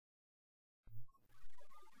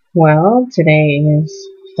Well, today is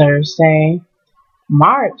Thursday,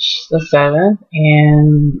 March 7th,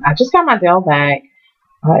 and I just got my Dell back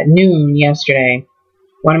at noon yesterday.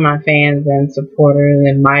 One of my fans and supporters,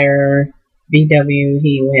 admirer, BW,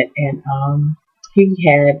 he went and he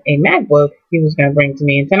had a MacBook he was going to bring to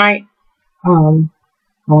me. And tonight, I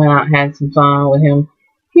went out and had some fun with him.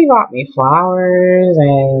 He bought me flowers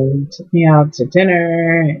and took me out to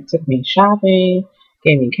dinner and took me shopping,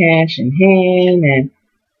 gave me cash in hand, and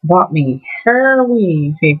bought me hair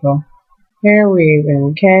weave, people. Hair weave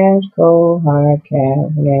and cash, cold, hard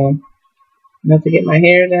cash. Okay. Enough to get my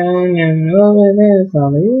hair done and a little bit of this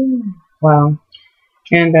on it. Wow.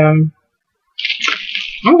 And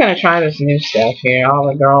I'm gonna try this new stuff here. All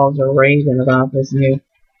the girls are raving about this new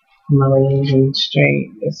Malaysian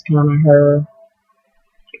straight. It's kind of her.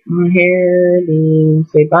 My hair,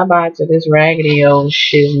 say bye bye to this raggedy old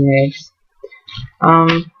shiznix.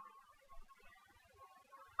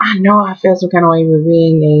 I know I feel some kind of way with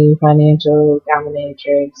being a financial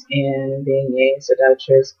dominatrix and being a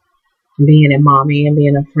seductress, being a mommy and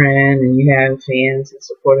being a friend, and you have fans and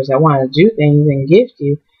supporters that want to do things and gift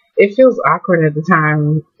you. It feels awkward at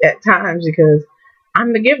times because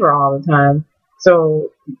I'm the giver all the time. So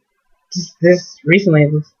recently,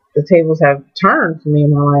 the tables have turned for me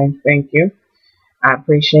in my life. Thank you. I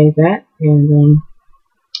appreciate that. And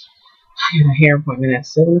I had a hair appointment at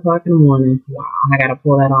 7 o'clock in the morning. Wow, I got to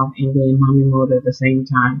pull that off and be in mommy mode at the same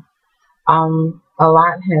time. A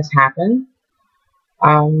lot has happened.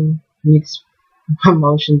 Mixed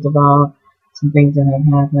emotions about some things that have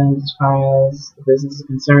happened as far as the business is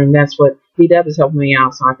concerned. That's what BW is helping me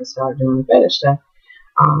out so I can start doing the fetish stuff.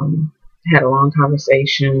 Had a long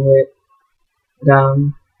conversation with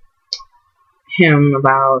him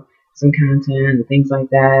about some content and things like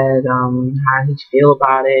that, how he feel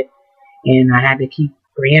about it. And I had to keep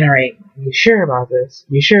reiterating, are you sure about this?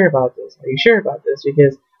 Are you sure about this? Are you sure about this?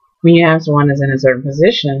 Because when you have someone that's in a certain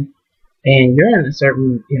position and you're in a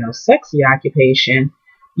certain, sexy occupation,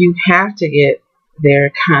 you have to get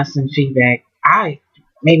their constant feedback.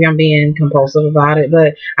 Maybe I'm being compulsive about it,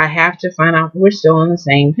 but I have to find out we're still on the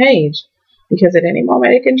same page because at any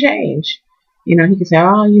moment it can change. He can say,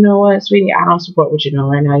 oh, you know what, sweetie, I don't support what you're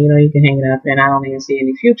doing right now. You can hang it up and I don't even see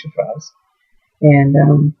any future for us.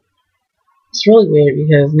 And, it's really weird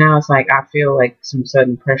because now it's like I feel like some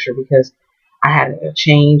sudden pressure because I had a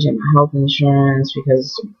change in my health insurance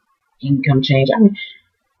because income change. I mean,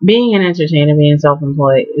 being an entertainer, being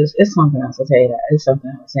self-employed is something else. I'll tell you that. It's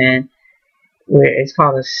something else. And it's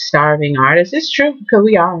called a starving artist. It's true because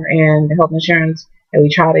we are. And the health insurance that we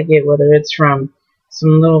try to get, whether it's from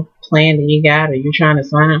some little plan that you got or you're trying to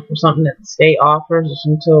sign up for something that the state offers or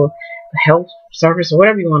some sort of health service or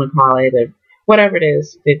whatever you want to call it, or whatever it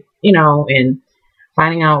is, and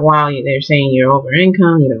finding out why they're saying you're over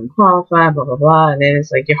income, you don't qualify, blah, blah, blah. And then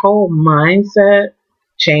it's like your whole mindset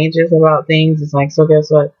changes about things. It's like, so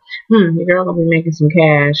guess what? Your girl gonna be making some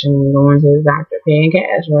cash and going to the doctor paying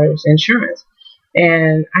cash for insurance.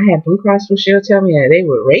 And I had Blue Cross Blue Shield tell me that they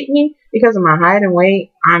would rate me because of my height and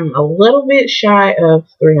weight. I'm a little bit shy of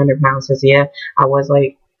 300 pounds. Because, yeah, I was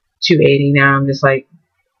like 280. Now I'm just like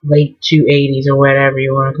late 280s or whatever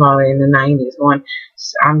you want to call it, in the 90s.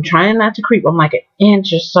 I'm trying not to creep. I'm like an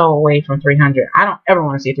inch or so away from 300. I don't ever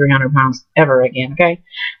want to see 300 pounds ever again. Okay,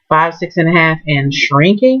 5, 6.5, and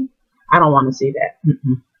shrinking. I don't want to see that.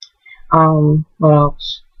 What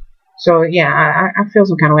else? So yeah, I feel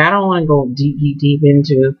some kind of way. I don't want to go deep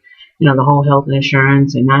into the whole health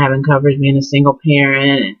insurance and not having coverage, being a single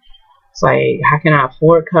parent. It's like, how can I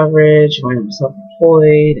afford coverage when I'm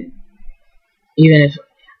self-employed? Even if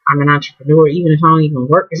I'm an entrepreneur, even if I don't even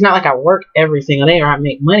work, it's not like I work every single day or I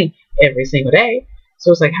make money every single day.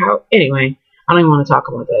 So it's like, anyway, I don't even want to talk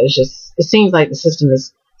about that. It's just, it seems like the system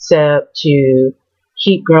is set up to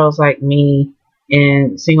keep girls like me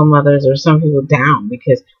and single mothers or some people down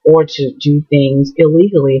or to do things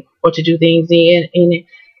illegally or to do things in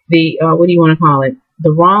the, what do you want to call it?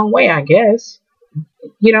 The wrong way, I guess.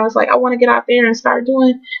 It's like I want to get out there and start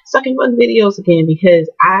doing sucking bug videos again because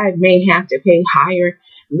I may have to pay higher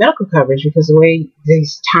medical coverage because the way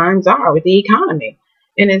these times are with the economy.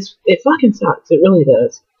 And it fucking sucks. It really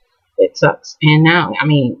does. It sucks. And now,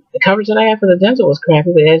 the coverage that I had for the dental was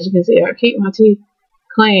crappy, but as you can see, I keep my teeth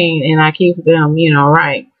clean and I keep them,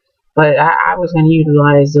 right. But I was going to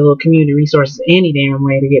utilize the little community resources any damn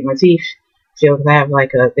way to get my teeth filled. I have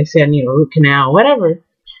they said I need a root canal, whatever.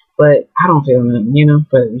 But I don't feel nothing,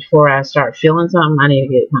 But before I start feeling something, I need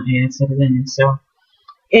to get my ass in. So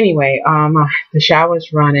anyway, the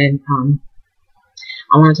shower's running.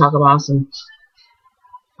 I want to talk about some.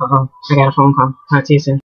 I got a phone call. Talk to you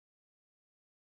soon.